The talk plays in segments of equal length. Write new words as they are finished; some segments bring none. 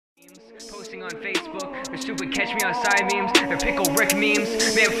posting on Facebook, their stupid catch me outside memes, their pickle Rick memes.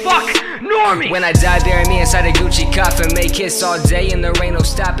 Man, fuck Normie! When I die, bury me inside a Gucci coffin. Make hits all day and there ain't no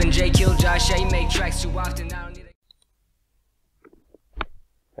stopping. Jay kill Josh, A make tracks too often. I don't need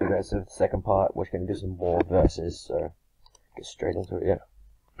a... Okay, so the second part, we're going to do some more verses, so get straight into it, yeah.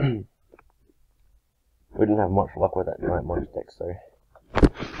 We didn't have much luck with that Night Munch deck, so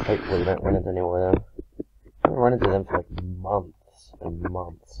hopefully we don't run into any more of them. I haven't run into them for like months and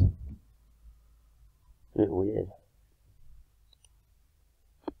months. It's a bit weird.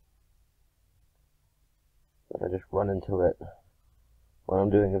 But I just run into it when I'm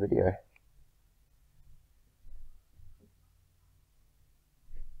doing a video.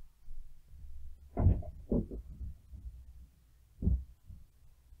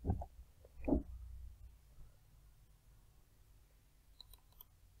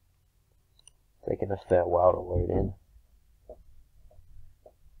 Taking a fair while to load in.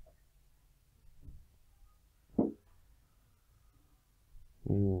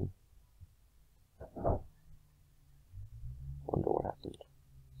 Wonder what happened.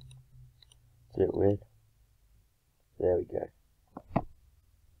 Is it weird? There we go.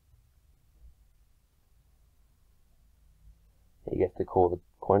 You get to call the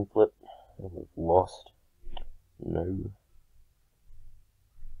coin flip, and we've lost. No.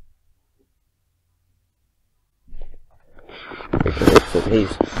 Okay, so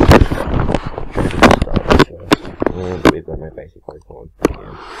he's and we've got no basic Pokemon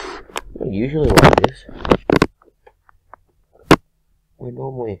again. Not usually like this. We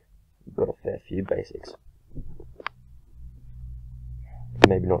normally got a fair few basics.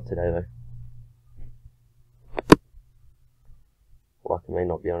 Maybe not today though. Luck may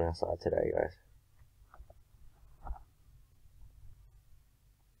not be on our side today, guys.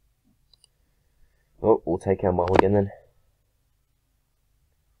 Oh, we'll take our mulligan then.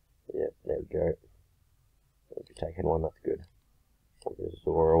 Yep, there we go. We'll be taking one, that's good. There's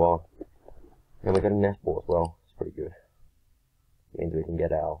Zoroark. And we got a nest ball as well, it's pretty good. Means we can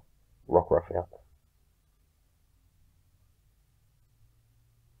get our Rockruff out.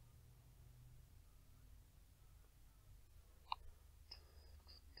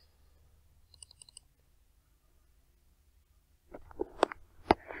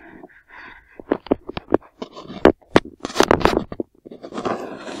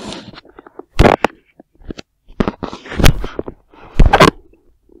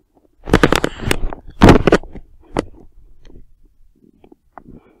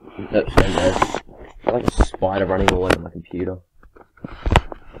 Oops, there goes. I like a spider running all over my computer.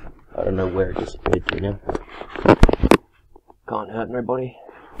 I don't know where it disappeared to now. Can't hurt nobody.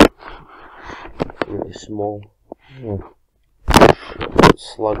 Really small.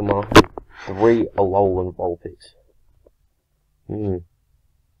 Slugma. 3 Alolan Vulpix. Wonder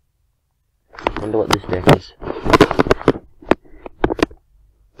what this deck is.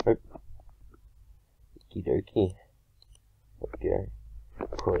 Oh. Okie dokie. Okay.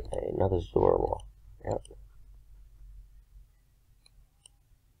 Put another Zoroark out.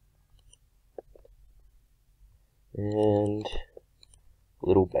 And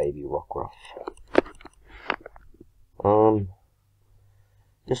little baby Rockruff.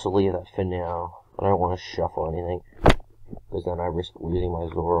 Just leave that for now. I don't want to shuffle anything, because then I risk losing my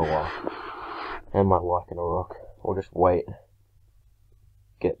Zoroark and my Lycanroc. I'll just wait.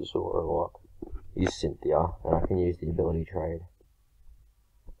 Get the Zoroark. Use Cynthia, and I can use the ability trade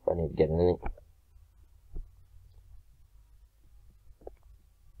if I need to get anything.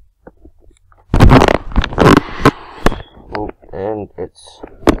 Oh, and it's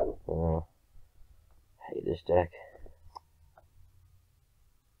hate this deck.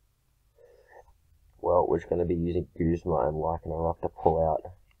 Well, we're just going to be using Guzma and Lycanroc to pull out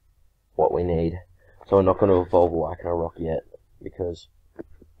what we need. So we're not going to evolve Lycanroc yet, because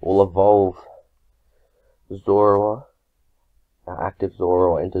we'll evolve Zoroark, our active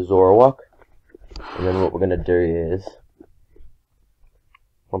Zoroark, into Zoroark. And then what we're going to do is,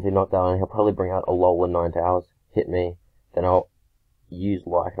 once he knocked down, he'll probably bring out a Alolan Ninetales, hit me, then I'll use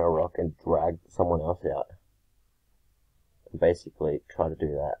Lycanroc and drag someone else out. And basically try to do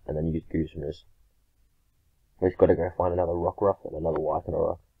that, and then use Guzma's. We've got to go find another Rockruff and another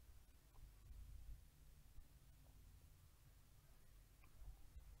Lycanroc.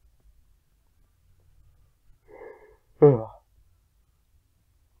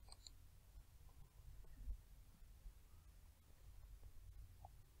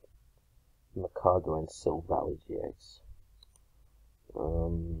 Lycanroc and Silver Valley GX.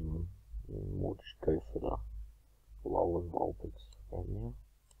 We'll just go for the Alolan Vulpix right now.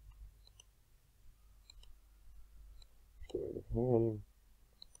 Get rid of him.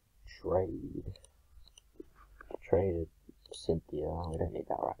 trade. Traded Cynthia. We don't need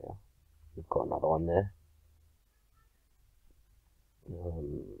that right now. We've got another one there.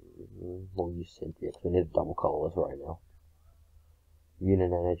 We'll use Cynthia because we need a double colorless right now.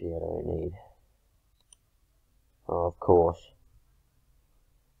 Unit energy I don't need. Oh, of course.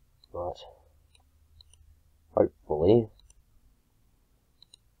 But hopefully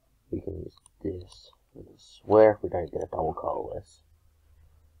we can use this. I swear if we don't get a double colorless,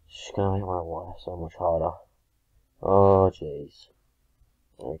 it's just gonna make my life so much harder. Oh jeez.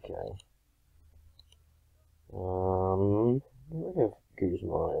 Okay. Get rid of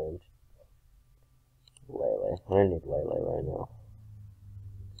Guzma and Lele. I don't need Lele right now.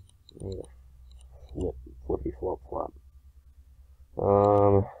 I need a flippy flop flap.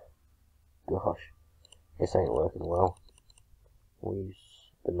 Gosh. This ain't working well. We'll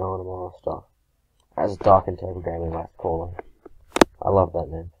use Banana Master. As Dark and Table Gaming likes to call him. I love that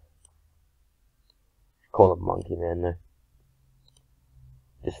name. Call him Monkey Man though.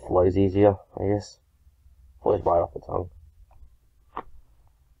 Just flows easier, I guess. Flows right off the tongue.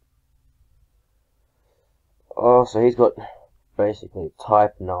 Oh, so he's got basically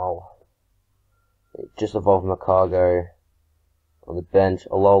type null. Just evolved Macargo. On the bench,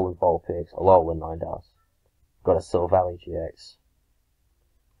 Alolan Vulpix, Alolan Ninetales. Got a Silver Valley GX.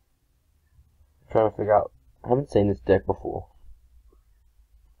 Trying to figure out, I haven't seen this deck before.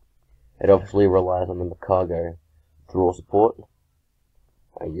 It obviously relies on the Macargo draw support.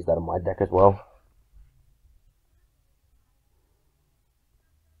 I use that in my deck as well.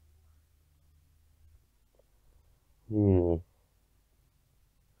 I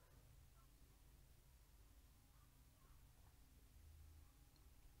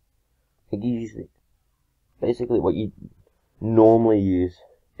think you usually, basically what you normally use,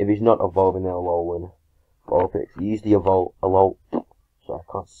 if he's not evolving the Alolan Vulpix, you use the sorry,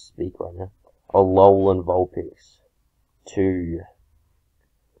 I can't speak right now. Alolan Vulpix to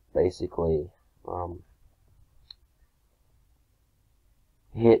basically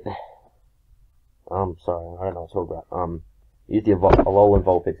hit. Sorry, I don't know what to talk about. Use the Alolan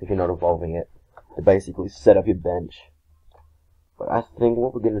Vulpix if you're not evolving it to basically set up your bench. But I think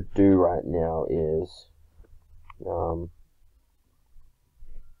what we're gonna do right now is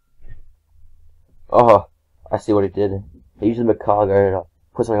oh, I see what he did. He used the Macargo to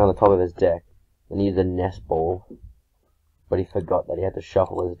put something on the top of his deck, and he used a nest ball, but he forgot that he had to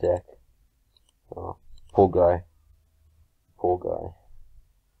shuffle his deck. Oh, poor guy. Poor guy.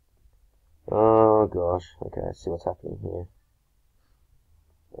 Oh gosh. Okay, let's see what's happening here.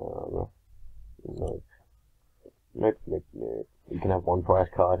 Nope. Nope, nope, nope. You can have one prize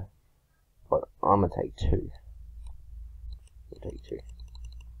card, but I'm gonna take two. I'll take two.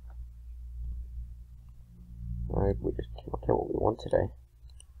 Alright, we just cannot get what we want today.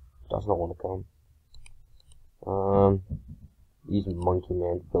 Does not want to come. Using Monkey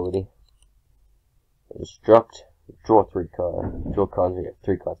Man's ability. Instruct. Draw 3 cards. Draw cards and get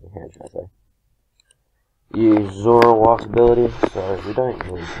 3 cards in hand, should I say. Use Zoroark's ability, so we don't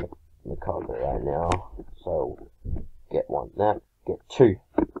need the card right now. So get one. That. Get 2.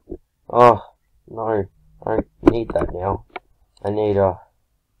 Oh no, I don't need that now. I need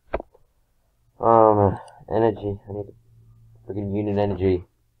energy. I need freaking unit energy.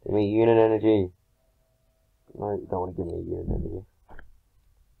 Give me unit energy. No, you don't want to give me unit energy.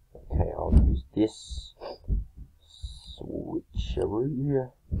 Okay, I'll use this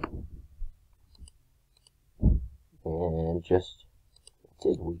switcheroo and just it's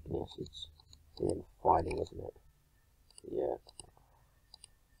his weakness. It's in fighting, isn't it? Yeah.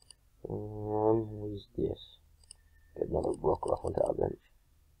 What is this? Get another rock ruff onto our bench.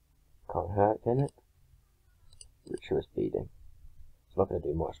 Can't hurt, can it? Rituous beating. It's not going to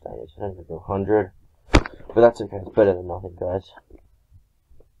do much damage. It's only going to do 100. But that's okay. It's better than nothing, guys.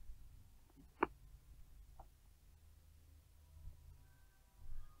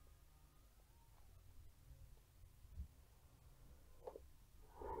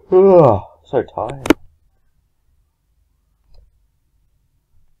 Ugh, so tired.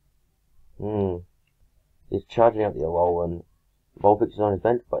 He's charging out the Alolan Vulpix is on his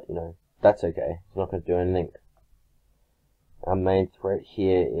bench, but you know, that's okay. It's not going to do anything. Our main threat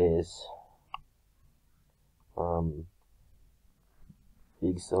here is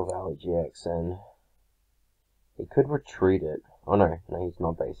Big Silver Valley GX, and he could retreat it. Oh no, he's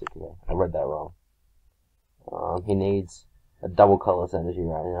not basic here. I read that wrong. He needs a double colorless energy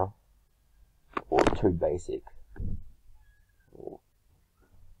right now, or 2 basic.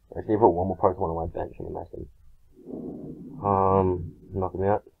 Actually, put one more Pokemon on my bench and then I can knock him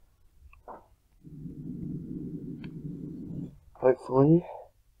out. Hopefully.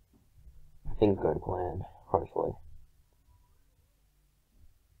 things go to plan, hopefully.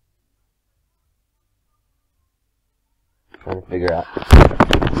 Trying to figure out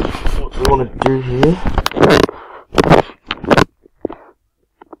what we want to do here.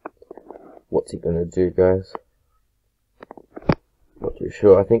 What's he gonna do, guys? Not too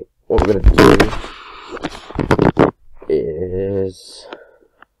sure. I think what we're gonna do is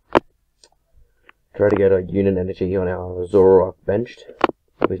try to get a unit energy on our Zoroark benched.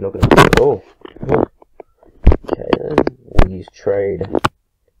 Hope he's not gonna do it all. Okay then, we'll use trade.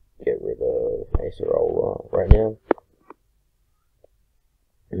 Get rid of Acerola right now.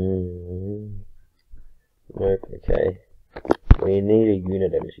 Nope, okay. We need a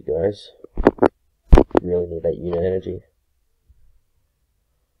unit energy, guys. We really need that unit energy.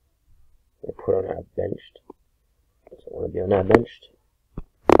 We'll put on our benched. Doesn't want to be on our benched. So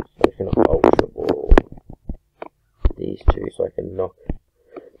I'm just going to ultra ball these two so I can knock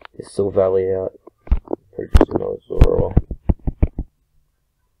this Silvally out. Produce another Zoroark.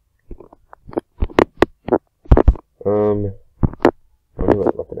 I only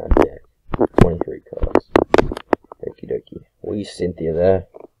got left in our deck. 23 cards. Okie dokie. We'll use Cynthia there.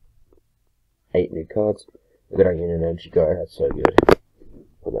 8 new cards. Look at our unit energy go, that's so good.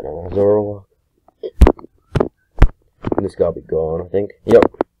 Put that on our Zoroark. And this guy will be gone, I think. Yep.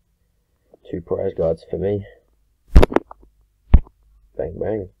 2 prize cards for me. Bang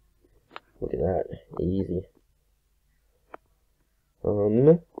bang. Look at that. Easy. How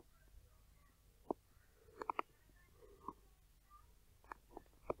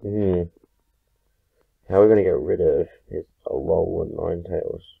are we going to get rid of his Alola and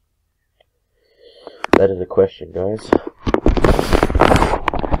Ninetales? That is a question, guys.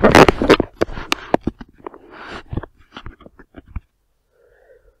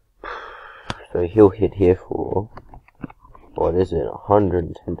 So he'll hit here for, what is it,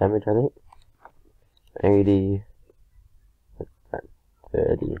 110 damage, I think? 80,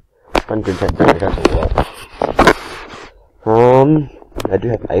 30, 110 damage, that's a lot. I do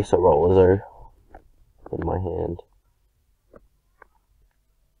have Acerola though, in my hand.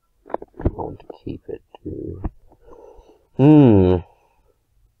 I want to keep it too.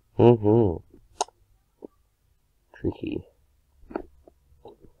 Tricky. I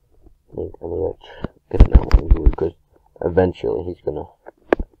think I'm gonna get it that one because eventually he's gonna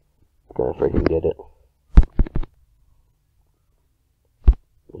freaking get it.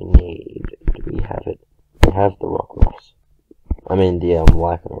 Do we have it? We have the rock rocks. I mean the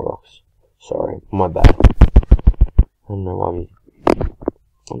Lycanrocs. Sorry, my bad. I don't know why we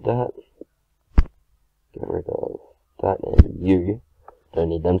want that. Get rid of that and you. Don't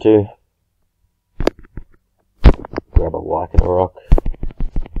need them too. Grab a Lycanroc.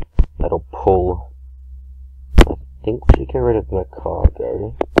 That'll pull. I think we should get rid of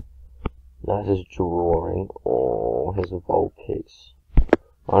Macargo. That's his drawing. Or his Vulpix.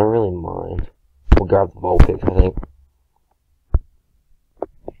 I don't really mind. We'll grab the Vulpix, I think.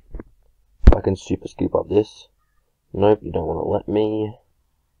 I can super scoop up this. Nope, you don't want to let me.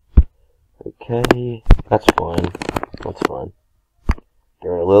 Okay, that's fine. That's fine. Get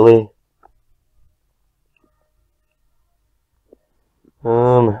rid of Lily.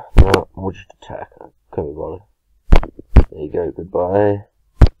 No, we'll just attack. I couldn't be bothered. There you go, goodbye.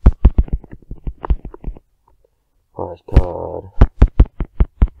 Prize card.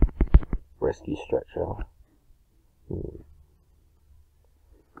 Rescue Stretcher.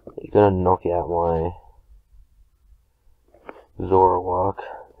 He's gonna knock out my Zoroark.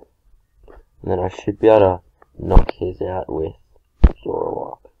 And then I should be able to knock his out with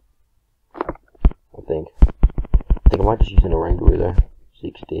Zoroark. I think I might just use an Oranguru though.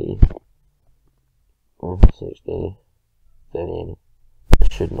 60. 60. 30, 80. I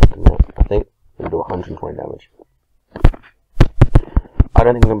should knock him out. I think I'm gonna do 120 damage. I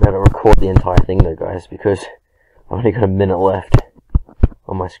don't think I'm gonna be able to record the entire thing though, guys, because I've only got a minute left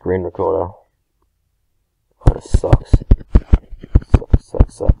on my screen recorder. Kinda sucks.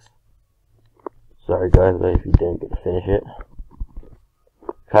 Sucks. Sorry guys, but if you don't get to finish it,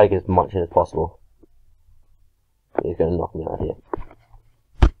 try to get as much in as possible. He's gonna knock me out here.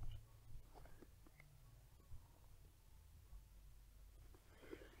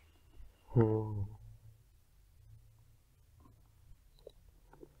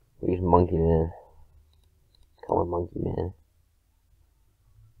 Use Monkey Man. Come on, Monkey Man.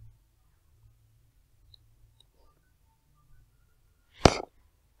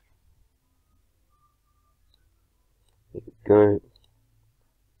 Here we go.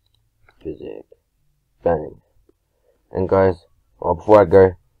 Physic. Bang. And guys, before I go,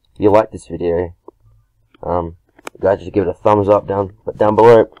 if you like this video, guys, just give it a thumbs up down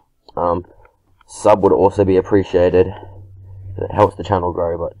below. sub would also be appreciated. It helps the channel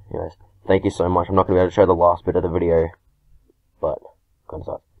grow, but anyways, thank you so much. I'm not going to be able to show the last bit of the video, but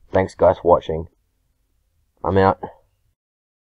thanks guys for watching. I'm out.